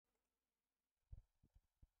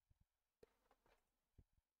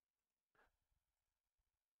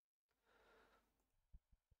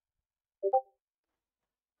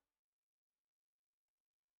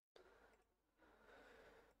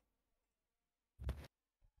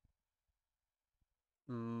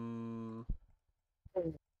Mm,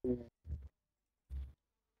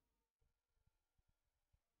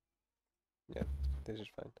 yeah, this is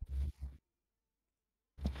fine.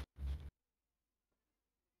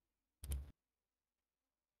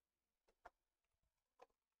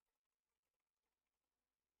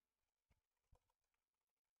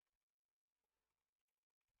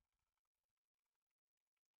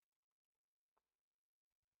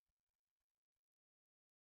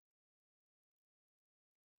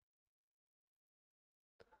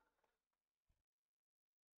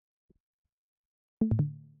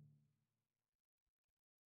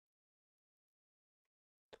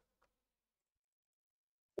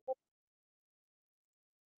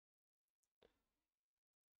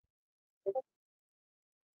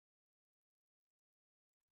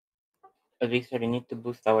 Victor, you need to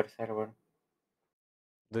boost our server.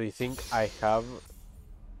 Do you think I have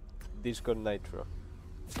Discord Nitro?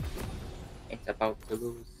 It's about to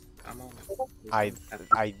lose. Come on. We I don't have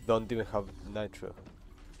I don't even have Nitro.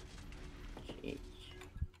 cheat.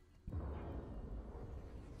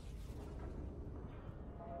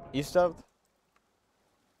 Eastard?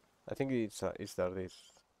 I think Eastard is the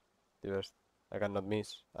best. I cannot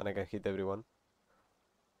miss and I can hit everyone.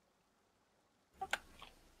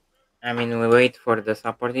 I mean, we wait for the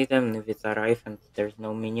support item. If it's arrive and there's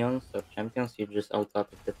no minions or champions, you just out of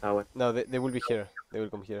the tower. No, they will be here. They will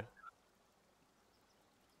come here.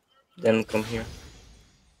 Then come here.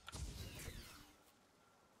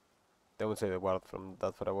 They won't say the word from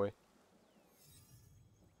that far away.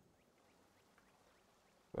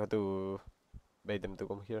 We have to bait them to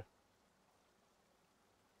come here.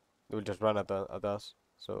 They will just run at us,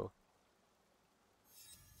 so...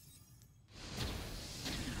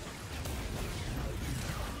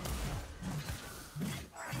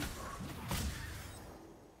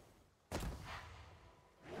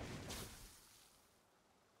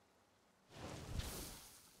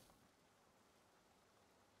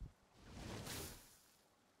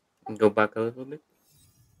 Go back a little bit.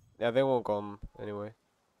 Yeah, they won't come anyway.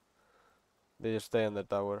 They just stay on the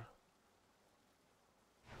tower.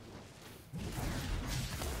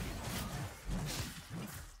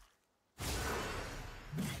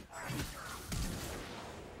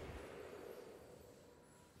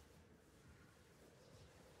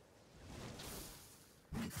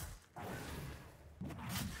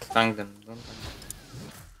 Tank them. Don't tank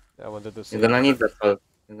them. I wanted to see You're gonna if need that help.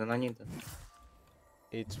 You're gonna need that.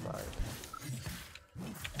 it's fine.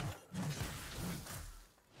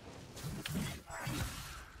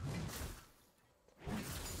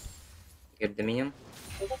 Get the minion.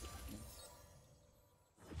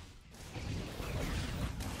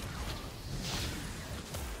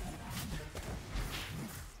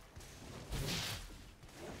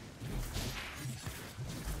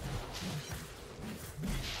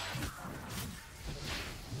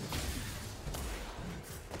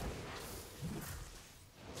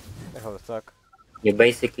 I have a stack. You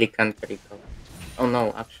basically can't recall. Oh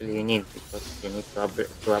no, actually you need, because you need to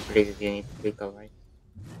upgrade it, you need to recall, right?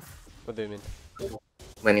 What do you mean?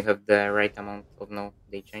 When you have the right amount of no,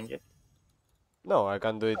 they change it. No, I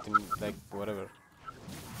can do it in like whatever.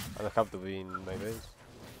 I don't have to be in my base.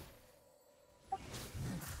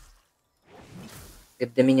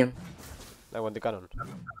 Get the minion. I want the cannon.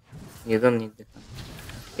 You don't need the fan.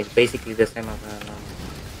 It's basically the same as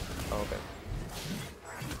Oh, okay.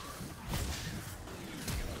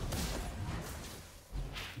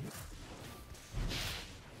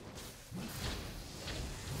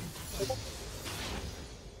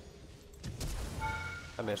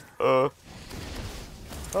 I missed. Oh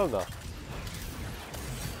no.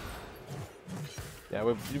 Yeah,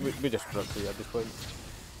 we just proxy at this point.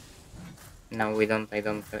 No, we don't.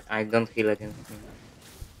 I don't heal against him.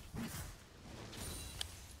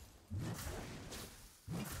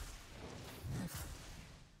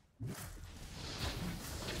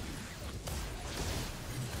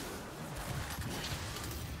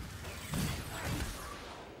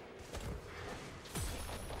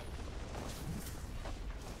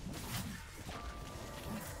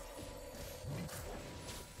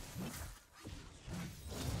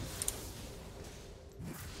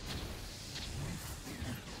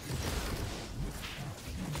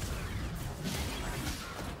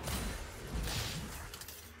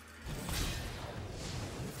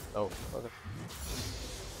 Oh, okay.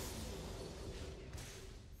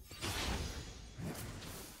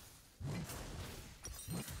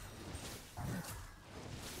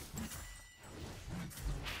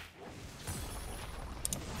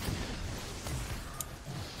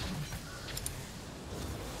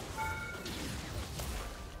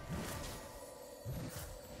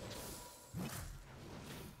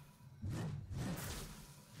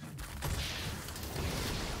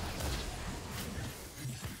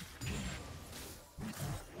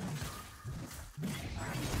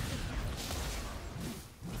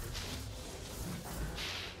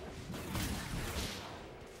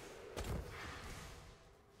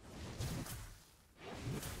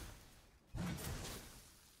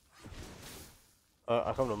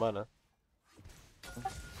 I have no mana.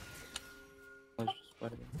 I'll just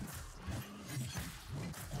put it.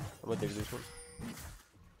 I'm gonna take this one.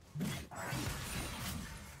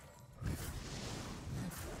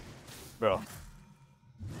 Bro.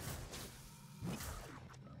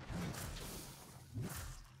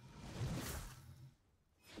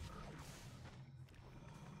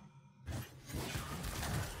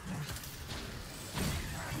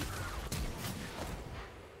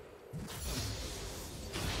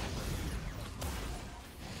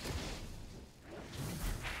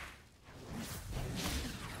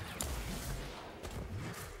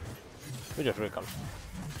 We just recall.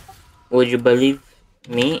 Would you believe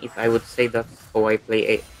me if I would say that's how I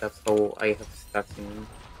play? That's how I have stats in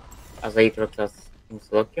as Aatrox as in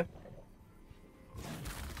solo queue?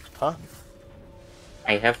 Huh?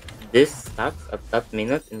 I have this stats at that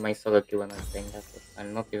minute in my solo queue when I'm playing Aatrox.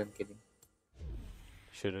 I'm not even kidding.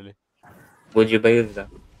 Surely. Would you believe that?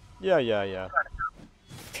 Yeah.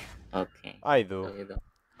 Okay. I So do. you don't.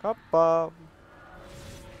 Kappa.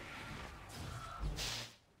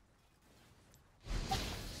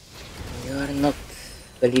 You are not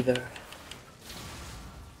believer.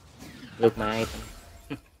 Look my item.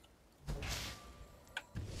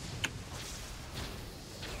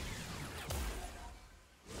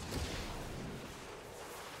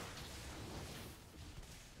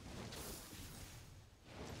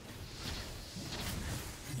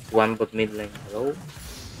 One bot mid lane. Hello?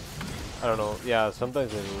 I don't know. Yeah,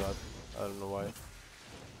 sometimes they do that. I don't know why.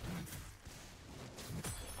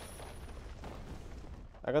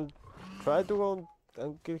 I can try to go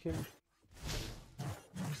and kill him.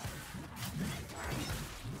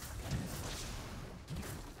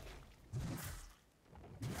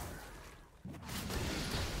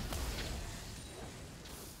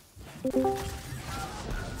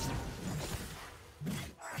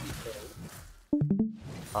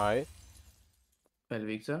 Hi.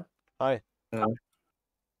 Velvictor. Hi. No.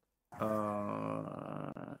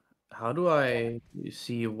 How do I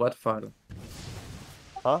see what file?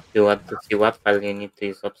 Huh? You want to see what file you need to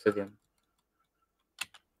use Obsidian.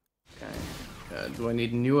 Okay. Do I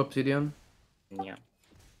need new Obsidian? Yeah.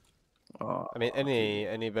 I mean,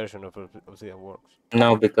 any version of Obsidian works.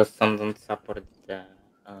 No, because some don't support the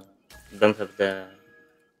don't have the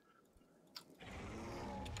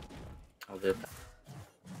how do you call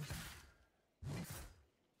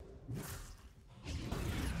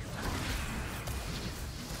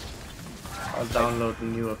I'll download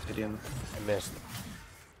new Obsidian. I missed. it?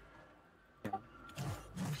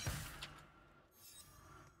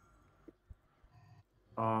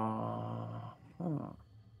 Huh.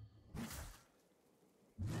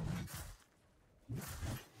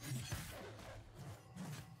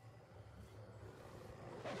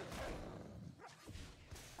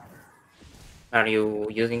 Are you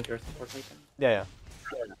using your support item? Yeah.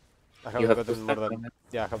 I You haven't have two gotten more stacks than. on it?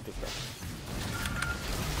 Yeah, I have two stacks.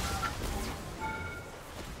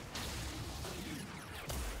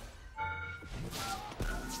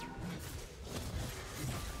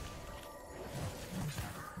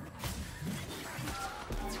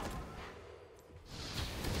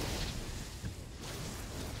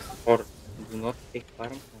 Or do not take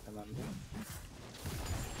farms, I remember.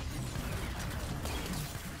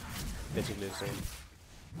 Basically the same.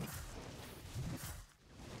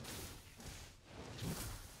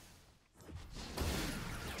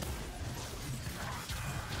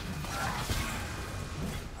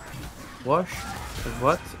 Wash.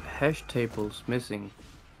 What hash tables missing?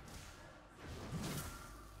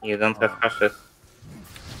 You don't have hashes.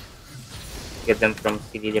 Get them from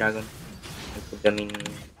CD Dragon and put them in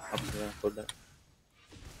Obsidian folder.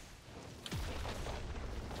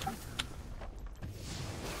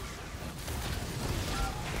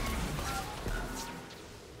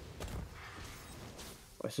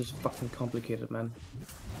 Oh, it's just fucking complicated, man.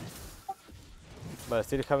 But I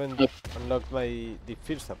still haven't unlocked the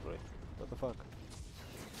first upgrade. What the fuck?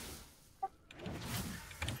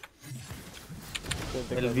 Shouldn't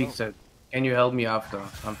take that long. Velvictor, can you help me after?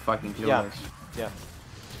 I'm fucking Yeah. clueless. Yeah.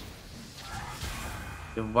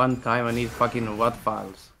 The one time I need fucking what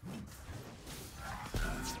files?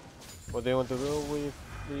 What do you want to do with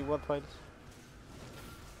the what files?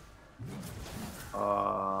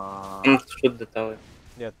 And shoot the tower.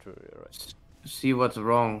 Yeah, true, you're right. See what's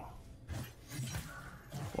wrong.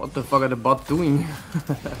 What the fuck are the bot doing?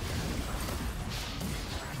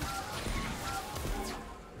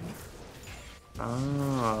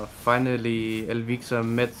 Finally Elvixa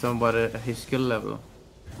met somebody at his skill level.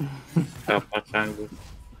 Pachangu.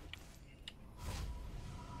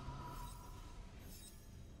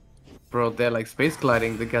 Bro, they're like space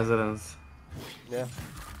gliding the Kazarans. Yeah.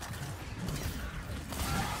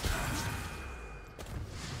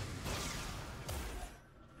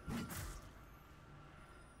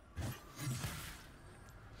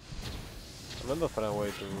 I'm not far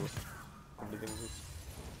away to completing this.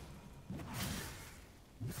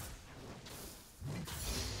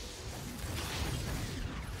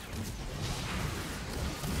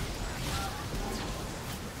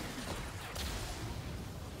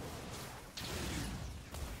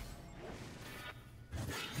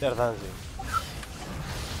 They're dancing.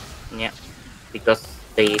 Yeah, because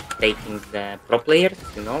they taking the pro players,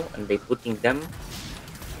 you know, and they putting them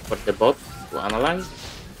for the bots to analyze,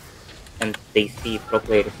 and they see pro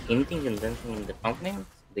players hinting and dancing in the thumbnails.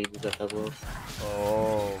 They do that as well.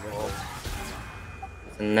 Oh, man.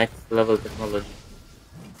 It's a next level technology.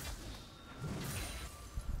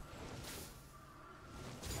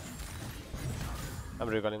 I'm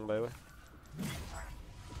recalling, by the way.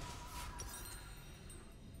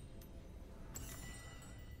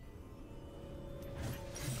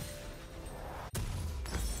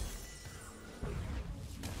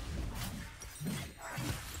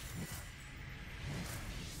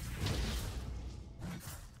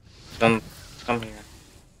 Don't come here.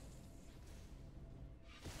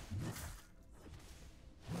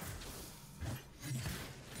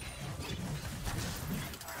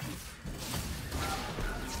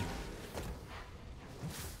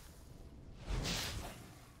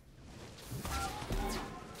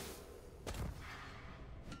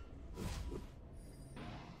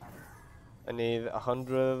 I need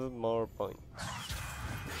 100 more points.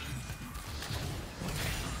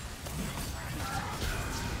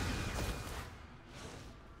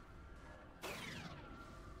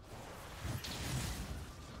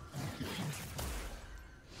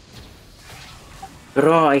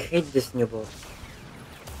 Bro, I hate this new boss.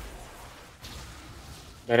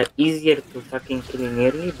 They're easier to fucking kill in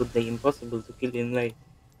early, but they're impossible to kill in late.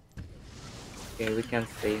 Okay, we can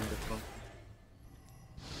stay in the front.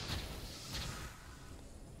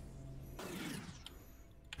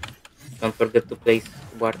 Don't forget to place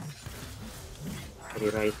wards for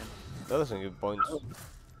your item. That doesn't give points.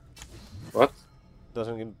 What?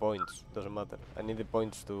 Doesn't give points. Doesn't matter. I need the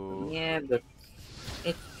points to. Yeah, but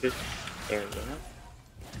it's just there, you know?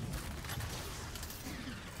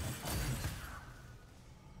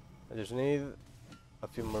 I just need a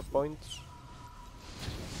few more points.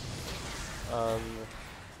 And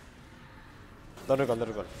don't recall, don't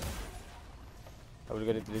recall. I will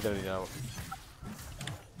get it literally now.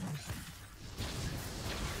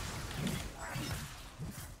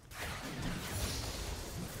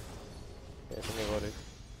 Okay, I think I got it.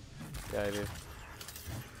 Yeah, I did.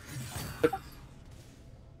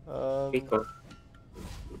 Pico.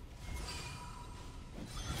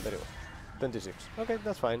 Very well. 26. Okay,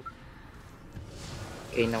 that's fine.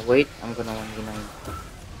 Okay, now wait, I'm gonna 1v9.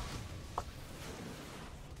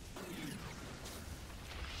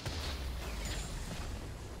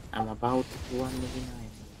 I'm about to 1v9.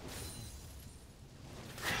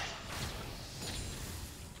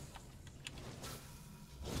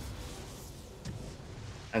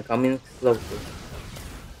 I'm coming slow.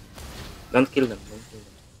 Don't kill them, don't kill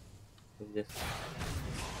them. With this.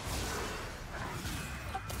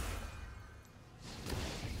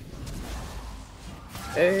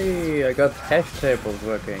 Hey, I got hash tables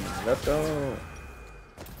working. Let's go.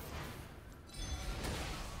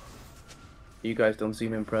 You guys don't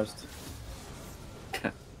seem impressed.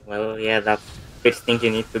 Well, yeah, that's the first thing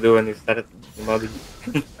you need to do when you start modding.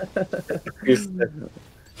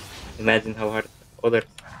 Imagine how hard others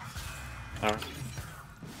are.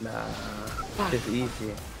 Nah, it's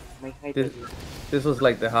easy. My height This, is... this was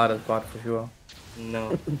like the hardest part for sure.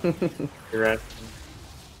 No. You're asking.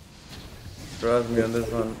 Trust me on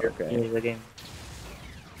this one. Okay. Finish the game.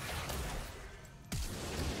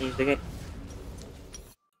 Finish the game.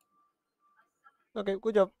 Okay,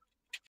 good job.